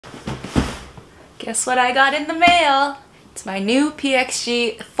Guess what I got in the mail? It's my new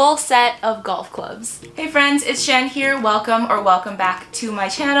PXG full set of golf clubs. Hey friends, it's Jen here. Welcome or welcome back to my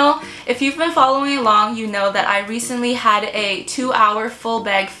channel. If you've been following along, you know that I recently had a 2-hour full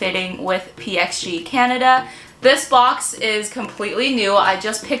bag fitting with PXG Canada. This box is completely new. I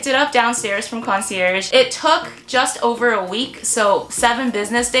just picked it up downstairs from concierge. It took just over a week, so 7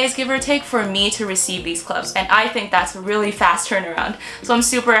 business days give or take, for me to receive these clubs, and I think that's a really fast turnaround, so I'm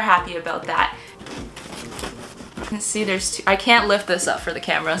super happy about that. Let's see, there's 2. I can't lift this up for the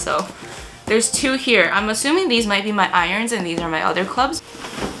camera, so there's 2 here. I'm assuming these might be my irons and these are my other clubs.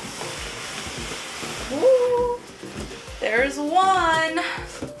 Ooh, there's 1.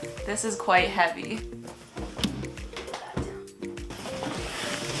 This is quite heavy.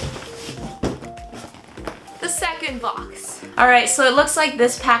 The second box. Alright, so it looks like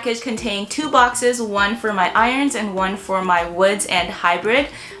this package contained 2 boxes, one for my irons and one for my woods and hybrid.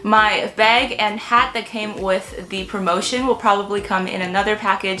 My bag and hat that came with the promotion will probably come in another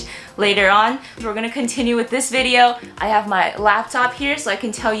package later on. We're gonna continue with this video. I have my laptop here so I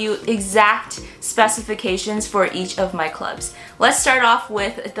can tell you exact specifications for each of my clubs. Let's start off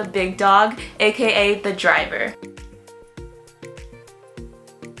with the big dog, aka the driver.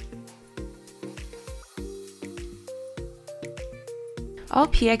 All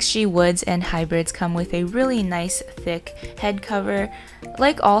PXG woods and hybrids come with a really nice thick head cover.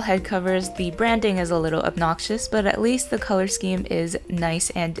 Like all head covers, the branding is a little obnoxious, but at least the color scheme is nice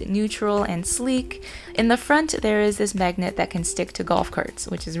and neutral and sleek. In the front, there is this magnet that can stick to golf carts,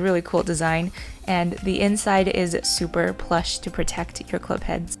 which is a really cool design, and the inside is super plush to protect your club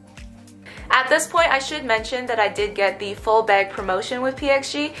heads. At this point, I should mention that I did get the full bag promotion with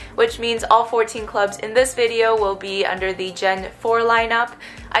PXG, which means all 14 clubs in this video will be under the Gen 4 lineup.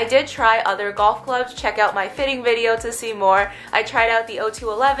 I did try other golf clubs. Check out my fitting video to see more. I tried out the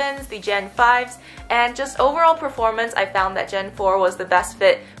 0211s, the Gen 5s, and just overall performance, I found that Gen 4 was the best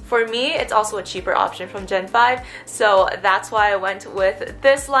fit. For me, it's also a cheaper option from Gen 5, so that's why I went with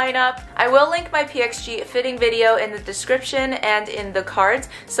this lineup. I will link my PXG fitting video in the description and in the cards,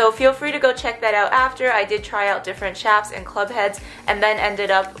 so feel free to go check that out after. I did try out different shafts and club heads and then ended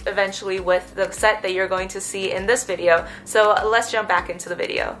up eventually with the set that you're going to see in this video. So let's jump back into the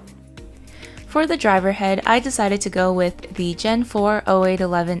video. For the driver head, I decided to go with the Gen 4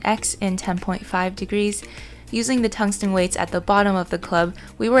 0811X in 10.5 degrees. Using the tungsten weights at the bottom of the club,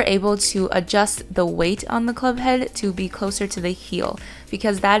 we were able to adjust the weight on the club head to be closer to the heel,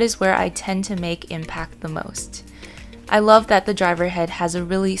 because that is where I tend to make impact the most. I love that the driver head has a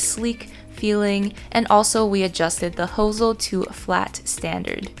really sleek feeling, and also we adjusted the hosel to flat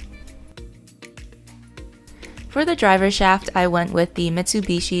standard. For the driver shaft, I went with the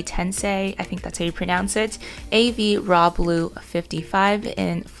Mitsubishi Tensei, I think that's how you pronounce it, AV Raw Blue 55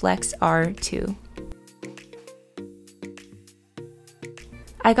 in Flex R2.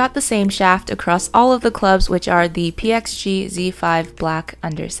 I got the same shaft across all of the clubs, which are the PXG Z5 Black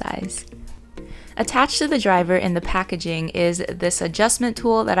Undersize. Attached to the driver in the packaging is this adjustment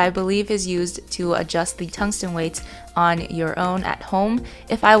tool that I believe is used to adjust the tungsten weights on your own at home.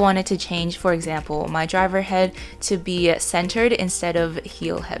 If I wanted to change, for example, my driver head to be centered instead of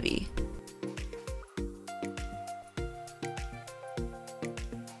heel heavy.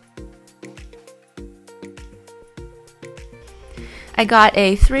 I got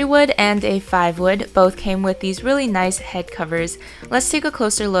a 3-wood and a 5-wood. Both came with these really nice head covers. Let's take a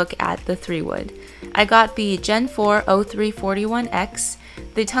closer look at the 3-wood. I got the Gen 4 0341X.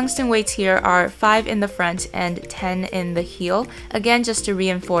 The tungsten weights here are 5 in the front and 10 in the heel. Again, just to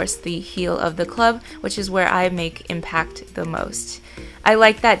reinforce the heel of the club, which is where I make impact the most. I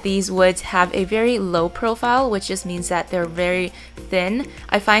like that these woods have a very low profile, which just means that they're very thin.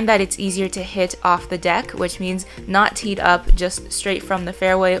 I find that it's easier to hit off the deck, which means not teed up, just straight from the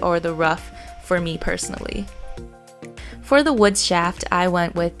fairway or the rough for me personally. For the woods shaft, I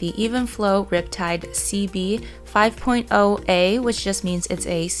went with the Even Flow Riptide CB 5.0A, which just means it's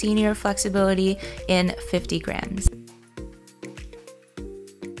a senior flexibility in 50 grams.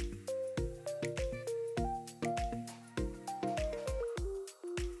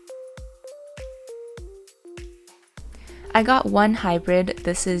 I got one hybrid.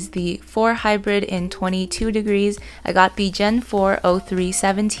 This is the 4 hybrid in 22 degrees. I got the Gen 4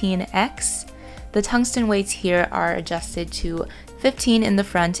 0317X. The tungsten weights here are adjusted to 15 in the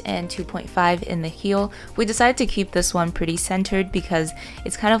front and 2.5 in the heel. We decided to keep this one pretty centered because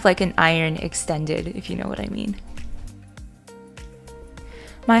it's kind of like an iron extended, if you know what I mean.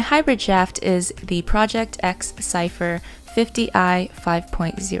 My hybrid shaft is the Project X Cypher 50i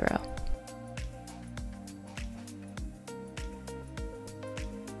 5.0.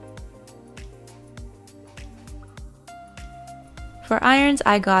 For irons,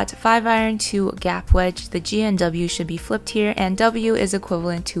 I got 5-iron to gap wedge. The G and W should be flipped here, and W is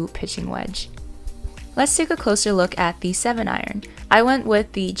equivalent to pitching wedge. Let's take a closer look at the 7-iron. I went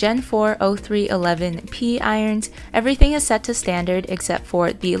with the Gen 4 0311P irons. Everything is set to standard except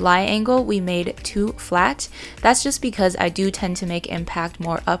for the lie angle we made too flat. That's just because I do tend to make impact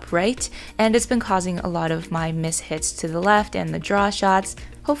more upright, and it's been causing a lot of my miss hits to the left and the draw shots.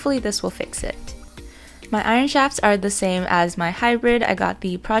 Hopefully this will fix it. My iron shafts are the same as my hybrid. I got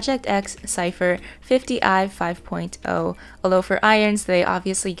the Project X Cypher 50i 5.0, although for irons they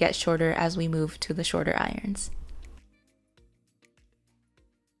obviously get shorter as we move to the shorter irons.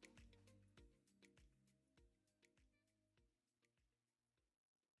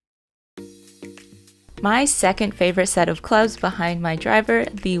 My second favorite set of clubs behind my driver,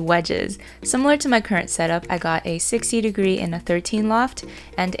 the Wedges. Similar to my current setup, I got a 60 degree in a 13 loft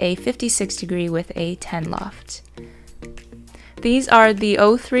and a 56 degree with a 10 loft. These are the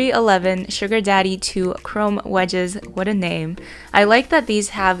 0311 Sugar Daddy 2 Chrome Wedges. What a name. I like that these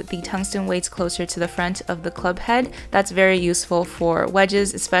have the tungsten weights closer to the front of the club head. That's very useful for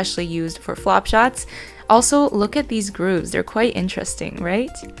wedges, especially used for flop shots. Also, look at these grooves. They're quite interesting,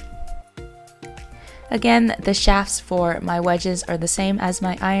 right? Again, the shafts for my wedges are the same as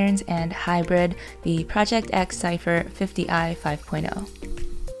my irons and hybrid, the Project X Cypher 50i 5.0.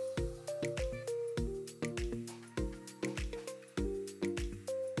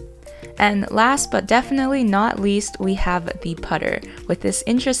 And last but definitely not least, we have the putter with this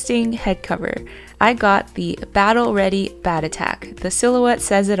interesting head cover. I got the Battle Ready Bat Attack. The silhouette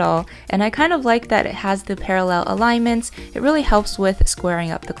says it all, and I kind of like that it has the parallel alignments. It really helps with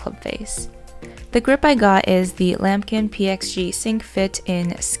squaring up the club face. The grip I got is the Lambkin PXG Sync Fit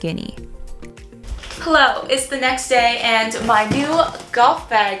in Skinny. Hello, it's the next day and my new golf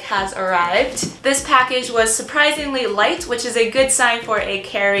bag has arrived. This package was surprisingly light, which is a good sign for a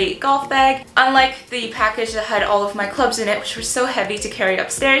carry golf bag, unlike the package that had all of my clubs in it, which were so heavy to carry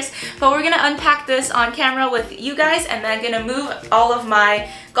upstairs. But we're gonna unpack this on camera with you guys and then gonna move all of my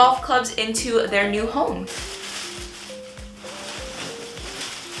golf clubs into their new home.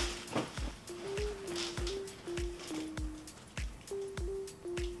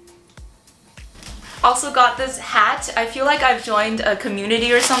 Also got this hat. I feel like I've joined a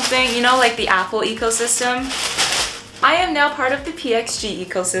community or something, you know, like the Apple ecosystem. I am now part of the PXG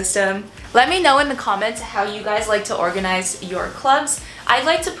ecosystem. Let me know in the comments how you guys like to organize your clubs. I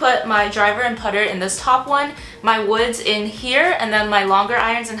like to put my driver and putter in this top one, my woods in here, and then my longer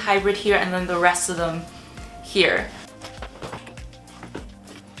irons and hybrid here, and then the rest of them here.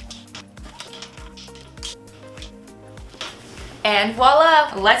 And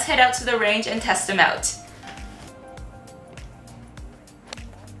voila! Let's head out to the range and test them out.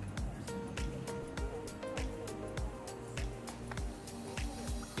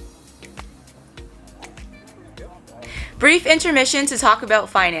 Brief intermission to talk about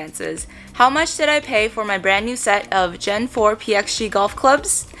finances. How much did I pay for my brand new set of Gen 4 PXG golf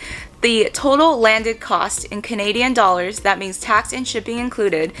clubs? The total landed cost in Canadian dollars, that means tax and shipping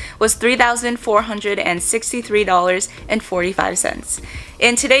included, was $3,463.45.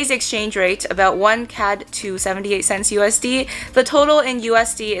 In today's exchange rate, about 1 CAD to 78 cents USD, the total in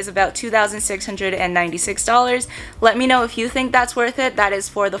USD is about $2,696. Let me know if you think that's worth it. That is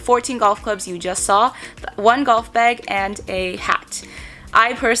for the 14 golf clubs you just saw, 1 golf bag, and a hat.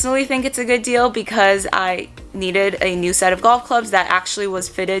 I personally think it's a good deal because I needed a new set of golf clubs that actually was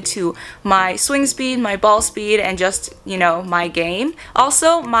fitted to my swing speed, my ball speed, and just, you know, my game.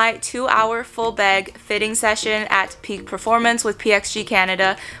 Also, my 2-hour full bag fitting session at Peak Performance with PXG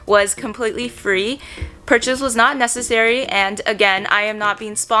Canada was completely free. Purchase was not necessary, and again, I am not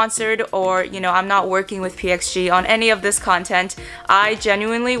being sponsored or, you know, I'm not working with PXG on any of this content. I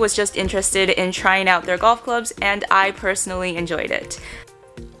genuinely was just interested in trying out their golf clubs, and I personally enjoyed it.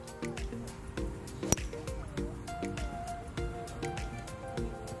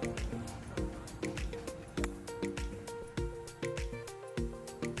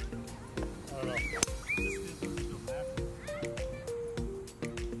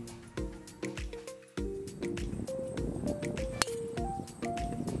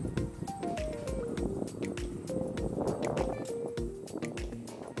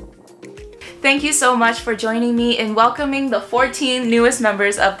 Thank you so much for joining me in welcoming the 14 newest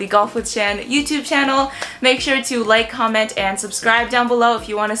members of the Golf with Chan YouTube channel. Make sure to like, comment, and subscribe down below if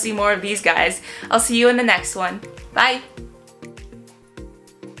you want to see more of these guys. I'll see you in the next one. Bye!